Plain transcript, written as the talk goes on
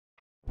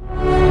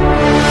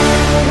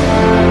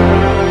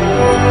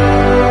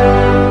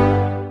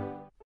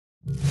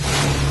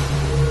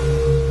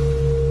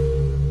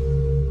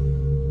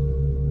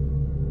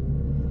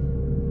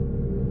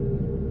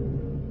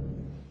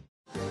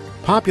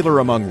Popular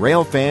among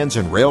rail fans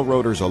and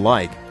railroaders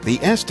alike, the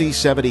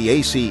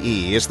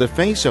SD70ACe is the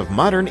face of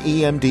modern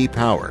EMD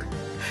power.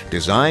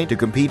 Designed to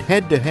compete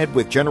head-to-head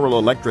with General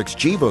Electric's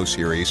GEVO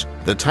series,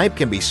 the type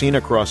can be seen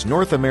across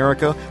North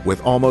America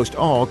with almost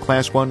all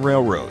Class I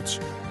railroads.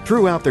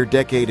 Throughout their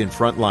decade in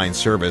frontline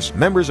service,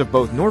 members of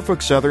both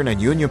Norfolk Southern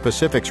and Union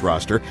Pacific's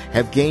roster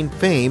have gained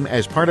fame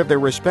as part of their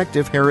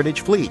respective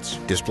heritage fleets,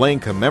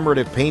 displaying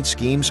commemorative paint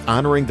schemes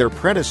honoring their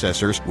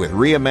predecessors with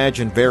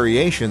reimagined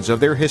variations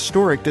of their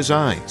historic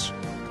designs.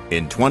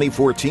 In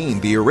 2014,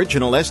 the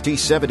original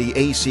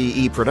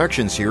SD70ACe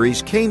production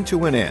series came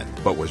to an end,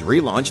 but was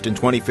relaunched in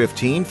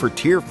 2015 for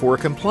Tier 4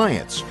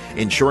 compliance,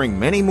 ensuring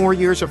many more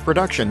years of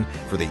production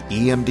for the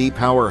EMD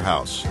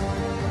powerhouse.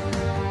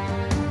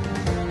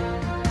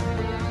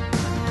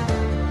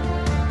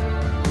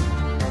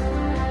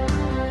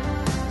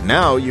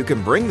 Now you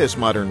can bring this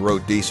modern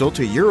road diesel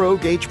to Euro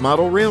gauge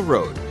model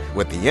railroad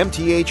with the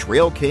MTH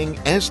RailKing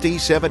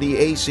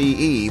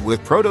SD70ACe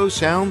with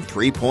Proto-Sound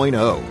 3.0.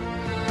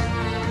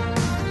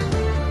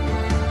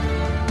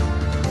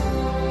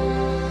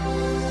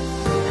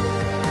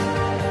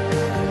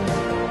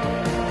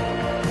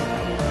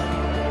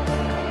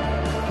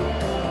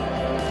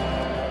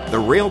 The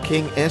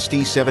RailKing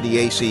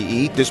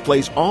SD70ACe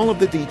displays all of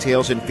the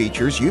details and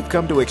features you've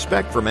come to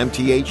expect from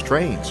MTH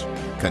trains.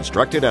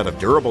 Constructed out of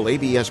durable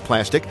ABS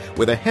plastic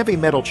with a heavy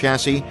metal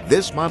chassis,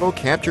 this model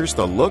captures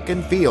the look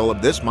and feel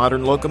of this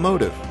modern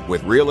locomotive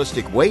with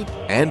realistic weight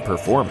and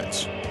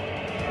performance.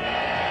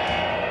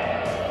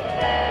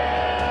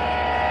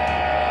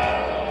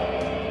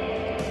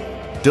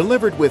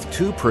 Delivered with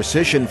two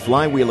precision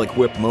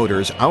flywheel-equipped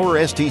motors, our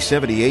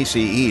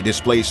SD70ACe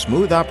displays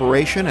smooth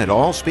operation at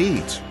all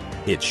speeds.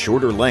 Its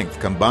shorter length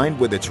combined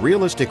with its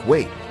realistic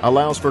weight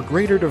allows for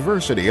greater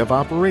diversity of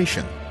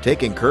operation,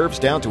 taking curves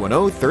down to an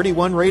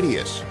 0.31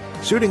 radius,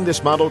 suiting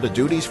this model to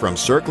duties from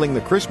circling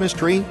the Christmas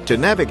tree to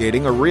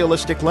navigating a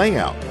realistic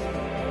layout.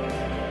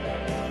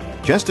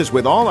 Just as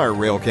with all our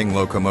RailKing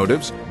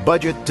locomotives,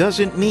 budget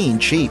doesn't mean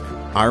cheap.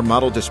 Our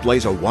model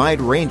displays a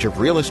wide range of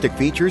realistic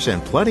features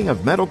and plenty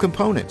of metal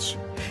components,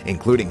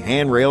 including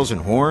handrails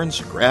and horns,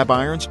 grab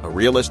irons, a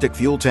realistic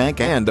fuel tank,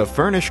 and a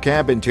furnished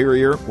cab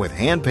interior with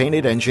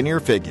hand-painted engineer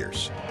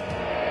figures.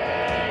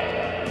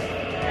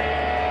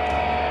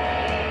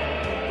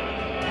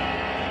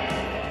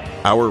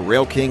 Our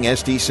RailKing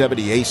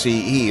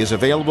SD70ACe is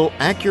available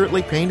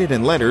accurately painted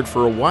and lettered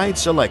for a wide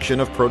selection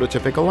of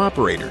prototypical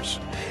operators,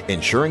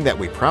 ensuring that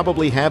we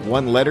probably have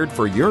one lettered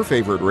for your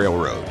favorite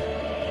railroad.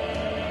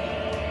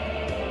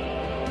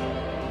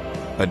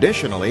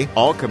 Additionally,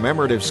 all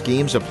commemorative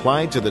schemes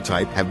applied to the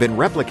type have been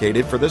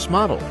replicated for this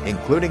model,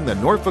 including the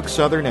Norfolk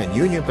Southern and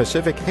Union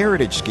Pacific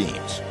heritage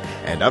schemes,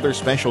 and other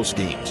special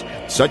schemes,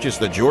 such as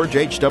the George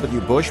H.W.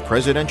 Bush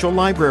Presidential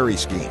Library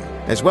scheme,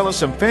 as well as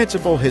some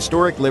fanciful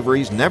historic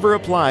liveries never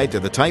applied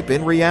to the type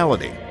in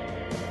reality.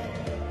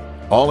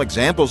 All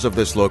examples of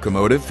this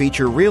locomotive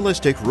feature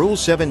realistic Rule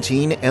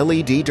 17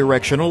 LED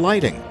directional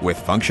lighting with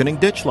functioning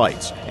ditch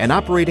lights and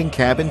operating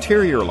cab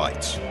interior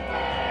lights.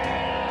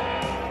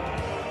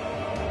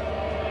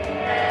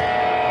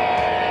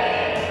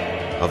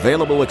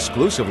 Available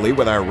exclusively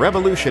with our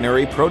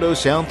revolutionary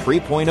Proto-Sound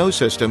 3.0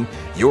 system,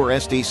 your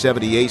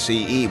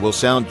SD70ACe will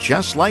sound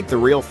just like the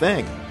real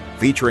thing,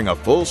 featuring a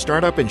full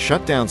startup and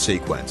shutdown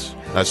sequence,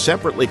 a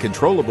separately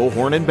controllable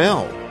horn and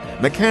bell,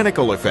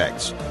 mechanical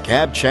effects,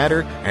 cab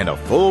chatter, and a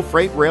full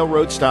freight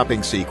railroad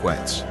stopping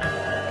sequence.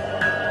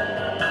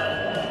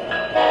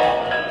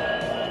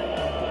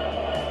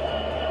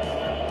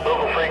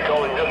 Local freight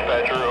calling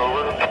dispatcher,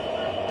 over.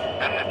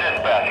 This is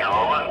dispatcher,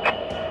 over.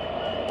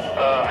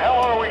 How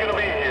long are we going to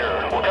be here?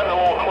 We're getting a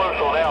little close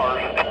on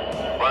hours.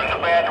 Well, there's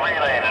a bad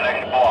relay in the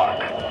next block.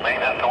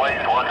 Maintenance delays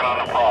working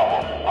on the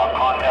problem. I'll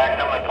contact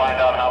them and find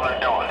out how they're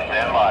doing.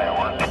 Stand by,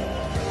 over.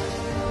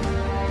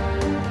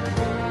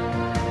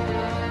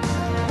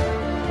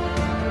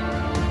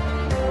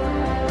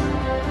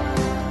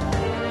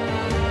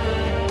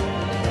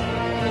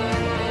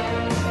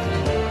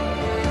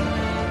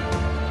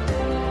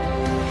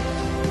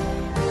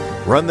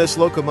 Run this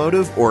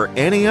locomotive or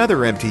any other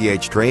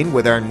MTH train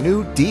with our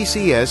new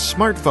DCS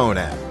smartphone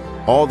app.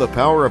 All the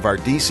power of our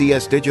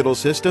DCS digital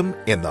system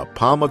in the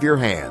palm of your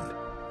hand.